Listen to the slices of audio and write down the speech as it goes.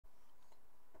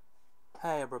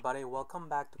Hey everybody, welcome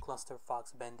back to Cluster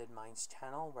Fox Bended Minds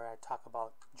channel where I talk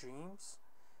about dreams.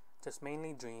 Just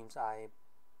mainly dreams. I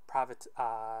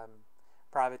privatize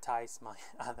my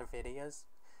other videos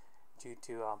due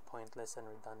to pointless and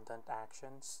redundant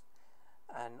actions.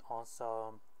 And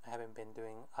also I haven't been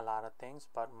doing a lot of things,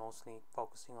 but mostly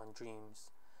focusing on dreams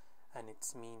and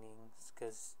its meanings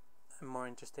because I'm more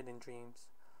interested in dreams.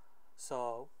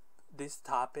 So this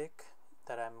topic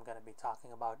that I'm going to be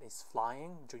talking about is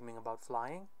flying, dreaming about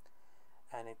flying,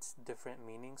 and its different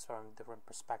meanings from different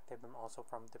perspectives and also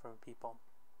from different people.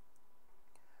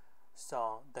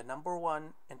 So the number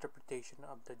one interpretation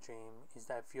of the dream is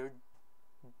that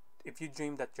if you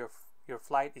dream that your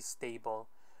flight is stable,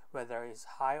 whether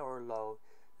it's high or low,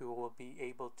 you will be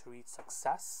able to reach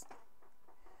success.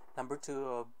 Number two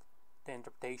of the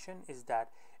interpretation is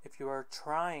that if you are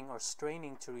trying or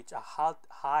straining to reach a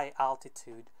high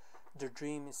altitude, the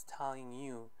dream is telling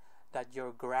you that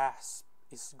your grasp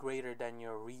is greater than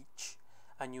your reach,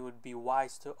 and you would be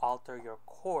wise to alter your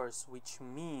course, which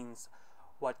means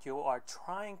what you are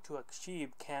trying to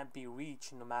achieve can't be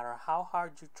reached no matter how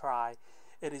hard you try.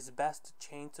 It is best to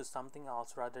change to something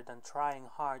else rather than trying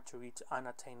hard to reach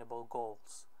unattainable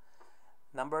goals.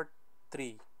 Number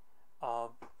three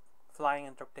of flying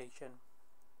interpretation.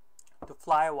 To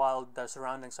fly while the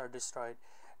surroundings are destroyed.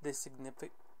 This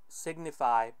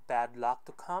signify bad luck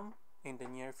to come in the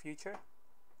near future.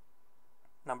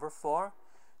 Number four,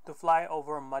 to fly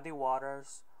over muddy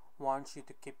waters warns you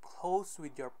to keep close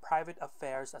with your private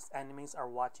affairs as enemies are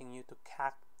watching you to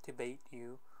captivate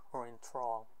you or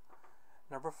enthrall.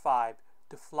 Number five,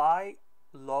 to fly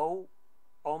low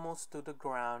almost to the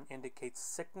ground indicates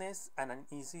sickness and an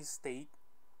uneasy state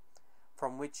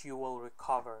from which you will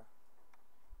recover.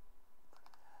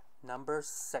 Number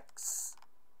six,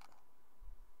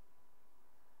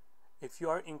 if you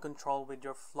are in control with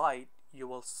your flight, you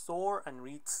will soar and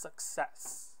reach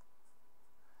success.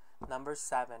 Number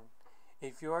seven,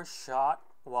 if you are shot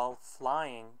while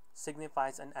flying,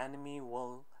 signifies an enemy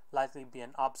will likely be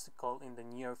an obstacle in the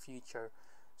near future.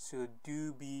 So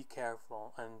do be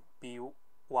careful and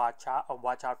watch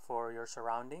out for your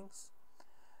surroundings.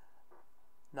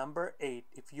 Number 8,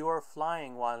 if you are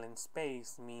flying while in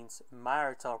space, means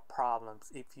marital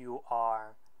problems if you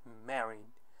are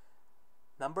married.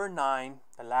 Number 9,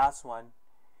 the last one,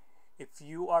 if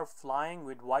you are flying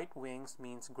with white wings,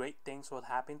 means great things will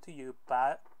happen to you,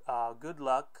 but good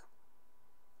luck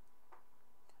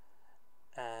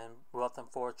and wealth and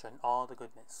fortune, all the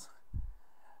goodness.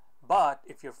 But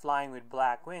if you're flying with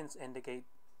black wings, indicate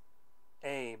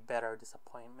better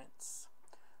disappointments.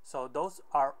 So those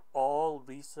are all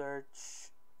research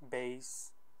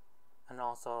based and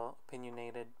also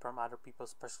opinionated from other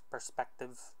people's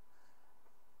perspective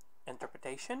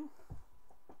interpretation.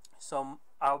 So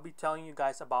I'll be telling you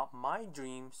guys about my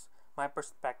dreams, my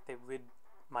perspective with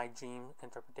my dream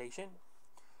interpretation.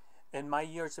 In my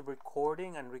years of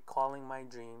recording and recalling my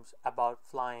dreams about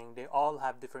flying, they all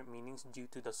have different meanings due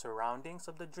to the surroundings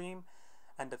of the dream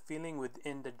and the feeling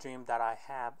within the dream that I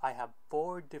have. I have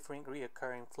 4 different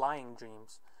reoccurring flying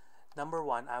dreams. Number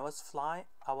 1, I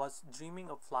was dreaming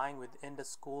of flying within the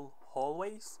school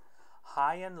hallways.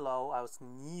 High and low, I was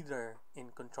neither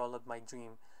in control of my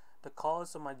dream. The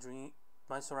colors of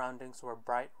my surroundings were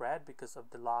bright red because of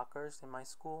the lockers in my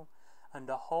school, and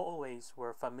the hallways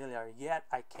were familiar, yet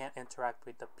I can't interact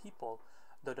with the people,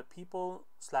 though the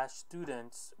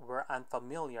people/students were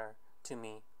unfamiliar to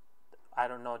me. I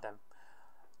don't know them.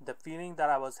 The feeling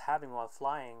that I was having while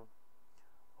flying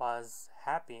was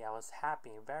happy. I was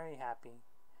happy, very happy.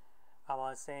 I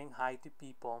was saying hi to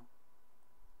people,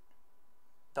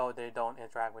 though they don't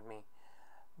interact with me.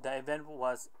 The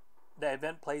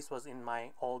event place was in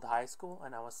my old high school,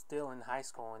 and I was still in high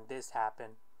school when this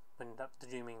happened, when the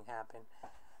dreaming happened,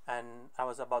 and I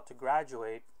was about to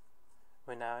graduate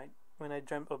when I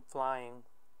dreamt of flying.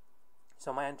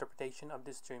 So my interpretation of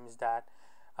this dream is that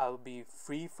I'll be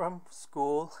free from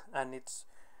school and its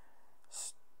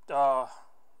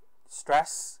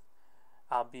stress.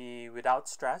 I'll be without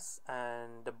stress,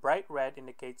 and the bright red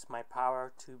indicates my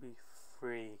power to be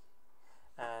free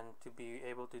and to be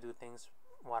able to do things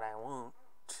what I want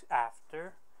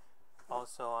after.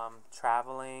 Also,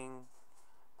 traveling,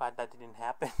 but that didn't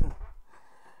happen.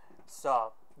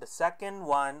 So the second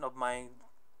one of my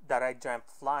that I dreamt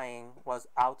flying was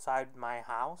outside my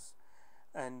house,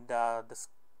 and the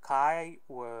sky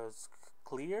was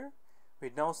clear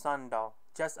with no sun though,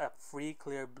 just a free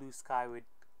clear blue sky with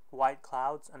white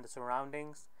clouds and the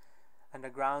surroundings, and the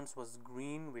grounds was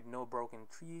green with no broken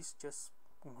trees, just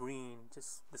green,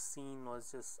 just the scene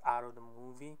was just out of the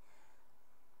movie.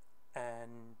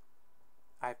 And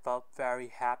I felt very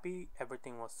happy.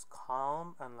 Everything was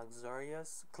calm and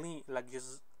luxurious, clean, like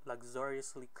just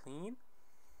luxuriously clean.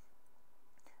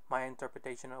 My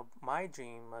interpretation of my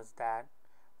dream was that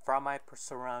from my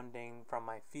surrounding, from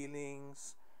my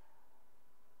feelings,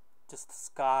 just the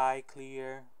sky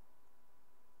clear,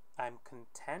 I'm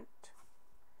content,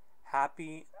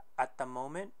 happy at the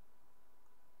moment,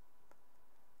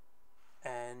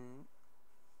 and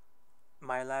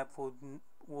my life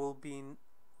will be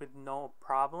with no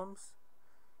problems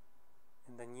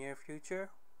in the near future.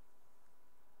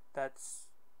 That's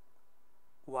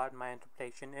what my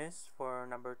interpretation is for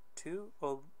number 2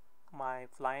 of my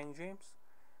flying dreams.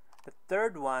 The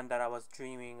third one that I was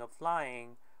dreaming of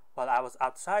flying, while I was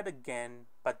outside again,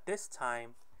 but this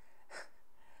time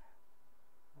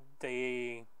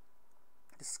the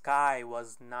sky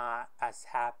was not as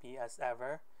happy as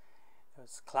ever. It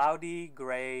was cloudy,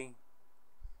 gray,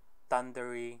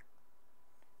 thundery,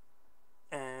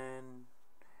 and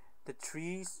the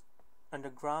trees on the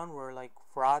ground were like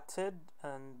rotted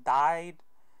and died,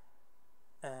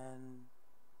 and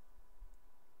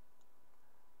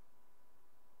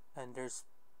there's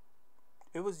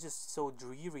it was just so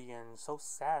dreary and so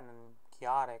sad and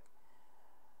chaotic.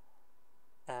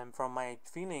 And from my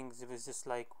feelings, it was just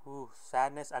like, ooh,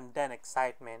 sadness and then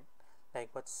excitement, like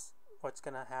what's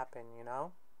gonna happen, you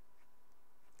know.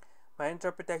 My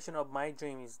interpretation of my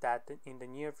dream is that in the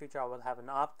near future I will have an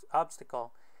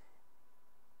obstacle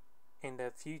in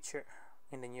the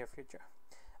near future.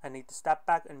 I need to step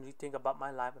back and rethink about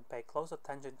my life and pay close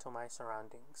attention to my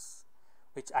surroundings,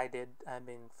 which I did. I've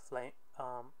been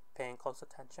paying close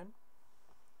attention.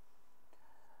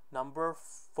 Number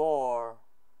 4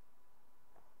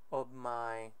 of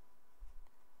my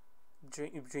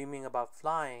dreaming about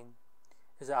flying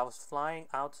is that I was flying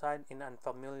outside in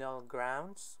unfamiliar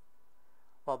grounds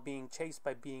while being chased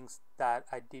by beings that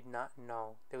I did not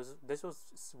know. This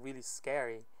was really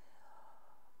scary.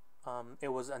 It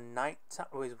was a night.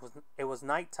 It was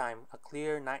nighttime, a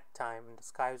clear nighttime, and the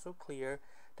sky was so clear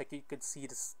that you could see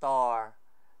the star.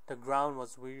 The ground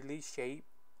was really shaped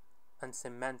and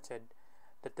cemented.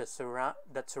 That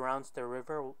surrounds the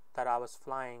river that I was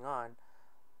flying on.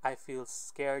 I feel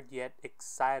scared yet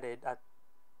excited at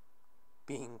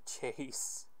being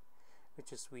chased,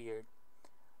 which is weird.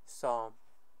 So,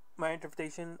 my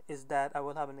interpretation is that I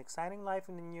will have an exciting life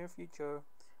in the near future,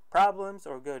 problems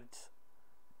or good.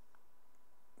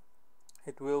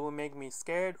 It will make me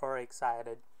scared or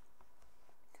excited.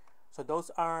 So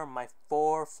those are my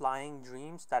 4 flying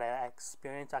dreams that I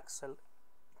experienced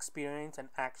and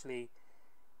actually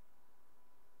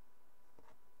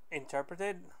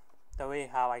interpreted the way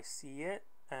how I see it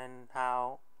and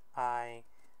how I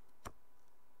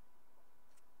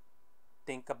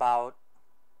think about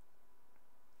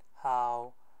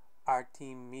how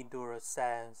Artemidorus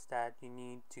says that you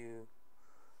need to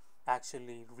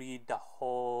actually read the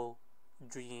whole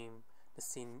dream, the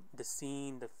scene,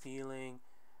 the feeling,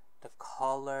 the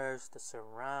colors, the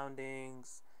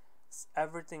surroundings,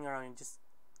 everything around you. Just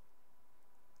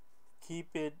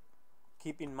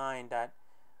keep in mind that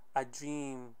a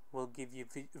dream will give you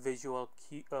visual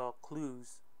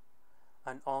clues,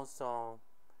 and also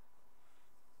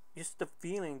just the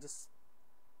feeling, just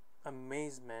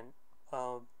amazement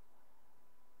of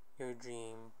your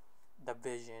dream, the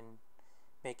vision,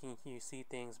 making you see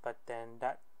things, but then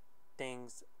that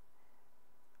things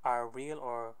are real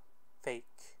or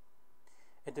fake.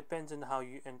 It depends on how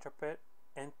you interpret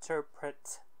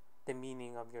the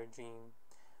meaning of your dream.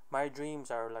 My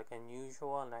dreams are like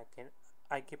unusual, and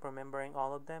I keep remembering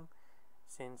all of them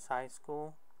since high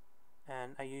school,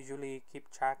 and I usually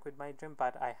keep track with my dream,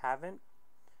 but I haven't.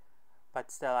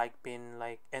 But still, I've been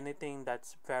like anything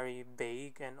that's very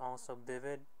vague and also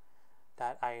vivid,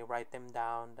 that I write them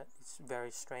down. That is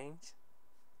very strange.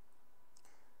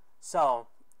 So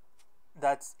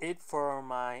that's it for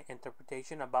my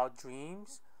interpretation about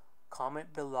dreams.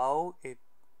 Comment below if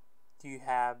you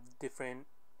have different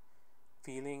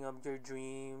feeling of your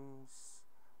dreams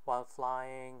while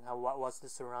flying. What was the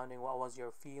surrounding? What was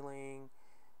your feeling?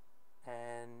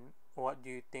 And what do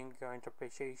you think your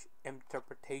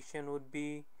interpretation would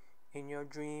be in your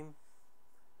dream?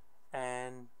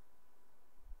 And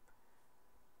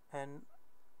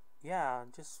yeah,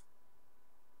 just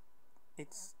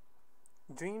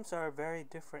dreams are very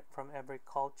different from every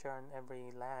culture and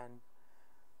every land.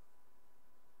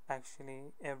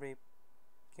 Actually,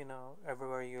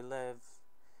 everywhere you live,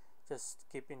 just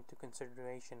keep into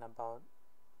consideration about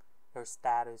your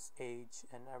status, age,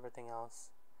 and everything else.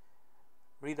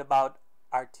 Read about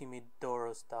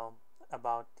Artemidorus though,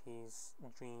 about his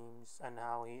dreams and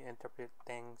how he interprets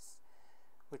things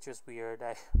which was weird.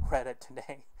 I read it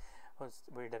today. I was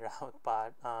weirded out,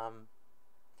 but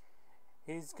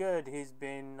he's good. He's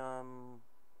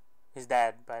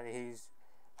dead, but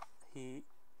he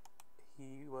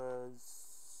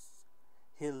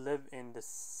he lived in the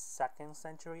 2nd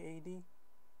century AD,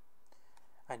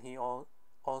 and he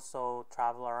also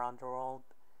traveled around the world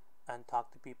and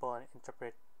talked to people and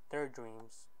interpret their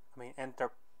dreams. I mean,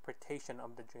 interpretation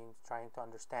of the dreams, trying to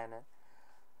understand it.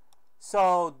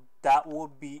 So that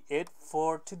would be it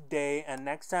for today, and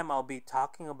next time I'll be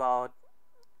talking about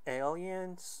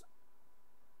aliens.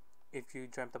 If you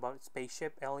dreamt about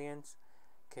spaceship aliens,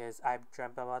 because I've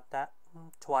dreamt about that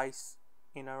twice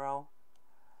in a row.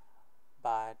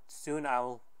 But soon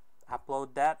I'll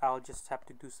upload that. I'll just have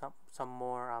to do some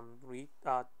more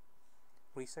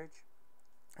research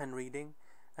and reading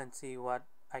and see what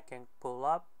I can pull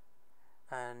up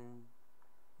and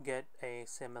get a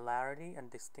similarity and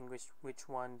distinguish which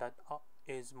one that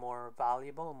is more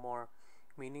valuable, more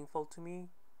meaningful to me,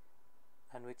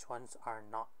 and which ones are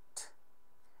not.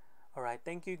 Alright,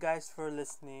 thank you guys for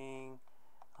listening.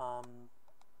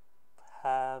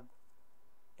 Have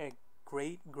a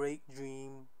great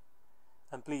dream,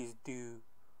 and please do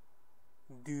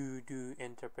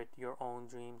interpret your own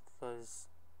dreams, because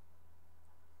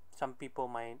some people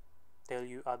might tell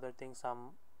you other things,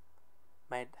 some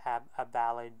might have a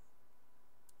valid,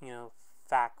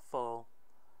 factful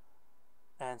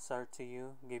answer to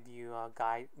you, give you a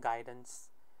guidance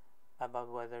about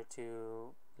whether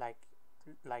to like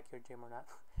your dream or not.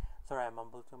 Sorry, I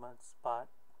mumbled too much, but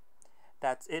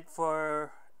that's it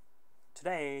for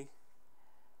today,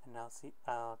 and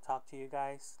I'll talk to you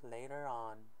guys later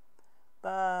on.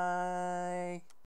 Bye.